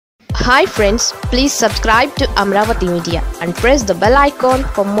Hi friends, please subscribe to Amaravathi Media and press the bell icon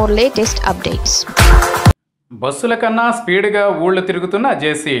for more latest updates. బస్సుల కన్నా స్పీడ్గా ఊళ్ళు తిరుగుతున్న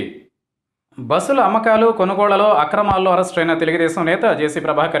జేసీ. బస్సుల అమ్మకాలు కొనుగోళ్లలో అక్రమాల్లో అరెస్ట్ అయిన తెలుగుదేశం నేత జేసీ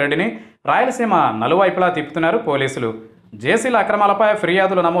ప్రభాకర్ రెడ్డిని రాయలసీమ నలువైపులా తిప్పుతున్నారు పోలీసులు. జేసీల అక్రమాలపై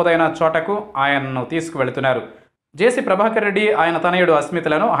ఫిర్యాదులు నమోదైన చోటకు ఆయనను తీసుకువెళుతున్నారు. జేసీ ప్రభాకర్ రెడ్డి ఆయన తనయుడు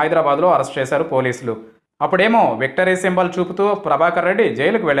అస్మితలను హైదరాబాద్లో అరెస్ట్ చేశారు పోలీసులు. అప్పుడేమో విక్టరీ సింబల్ చూపుతూ ప్రభాకర్ రెడ్డి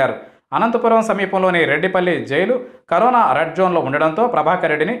జైలుకు వెళ్లారు. అనంతపురం సమీపంలోని రెడ్డిపల్లి జైలు కరోనా రెడ్ జోన్లో ఉండడంతో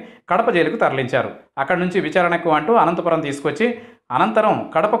ప్రభాకర్ రెడ్డిని కడప జైలుకు తరలించారు. అక్కడి నుంచి విచారణకు అంటూ అనంతపురం తీసుకొచ్చి అనంతరం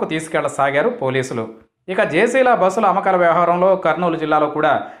కడపకు తీసుకెళ్లసాగారు పోలీసులు. ఇక జేసీల బస్సుల అమ్మకాల వ్యవహారంలో కర్నూలు జిల్లాలో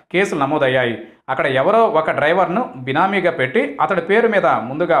కూడా కేసులు నమోదయ్యాయి. అక్కడ ఎవరో ఒక డ్రైవర్ను బినామీగా పెట్టి అతడి పేరు మీద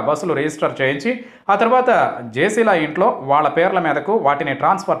ముందుగా బస్సులు రిజిస్టర్ చేయించి ఆ తర్వాత జేసీల ఇంట్లో వాళ్ళ పేర్ల మీదకు వాటిని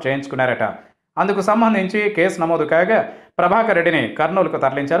ట్రాన్స్ఫర్ చేయించుకున్నారట. అందుకు సంబంధించి కేసు నమోదు కాగా ప్రభాకర్ రెడ్డిని కర్నూలుకు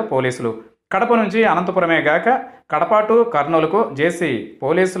తరలించారు పోలీసులు. కడప నుంచి అనంతపురమే గాక కడప టు కర్నూలుకు జేసీ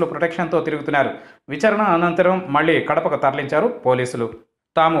పోలీసులు ప్రొటెక్షన్తో తిరుగుతున్నారు. విచారణ అనంతరం మళ్ళీ కడపకు తరలించారు పోలీసులు.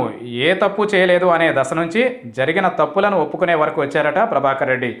 తాము ఏ తప్పు చేయలేదు అనే దశ నుంచి జరిగిన తప్పులను ఒప్పుకునే వరకు వచ్చారట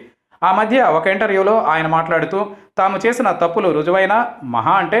ప్రభాకర్ రెడ్డి. ఆ మధ్య ఒక ఇంటర్వ్యూలో ఆయన మాట్లాడుతూ తాము చేసిన తప్పులు రుజువైనా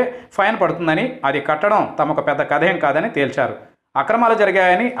మహా అంటే ఫైన్ పడుతుందని, అది కట్టడం తమకు పెద్ద కథేం కాదని తేల్చారు. అక్రమాలు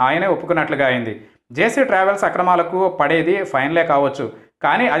జరిగాయని ఆయనే ఒప్పుకున్నట్లుగా అయింది. జేసీ ట్రావెల్స్ అక్రమాలకు పడేది ఫైన్లే కావచ్చు,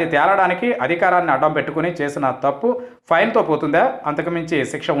 కానీ అది తేలడానికి అధికారాన్ని అడ్డం పెట్టుకుని చేసిన తప్పు ఫైన్తో పోతుందా, అంతకుమించి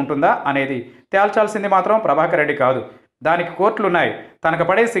శిక్ష ఉంటుందా అనేది తేల్చాల్సింది మాత్రం ప్రభాకర్ రెడ్డి కాదు. దానికి కోర్టులున్నాయి. తనకు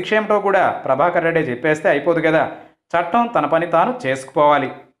పడే శిక్ష ఏమిటో కూడా ప్రభాకర్ రెడ్డి చెప్పేస్తే అయిపోదు కదా. చట్టం తన పని తాను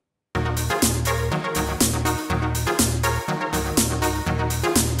చేసుకుపోవాలి.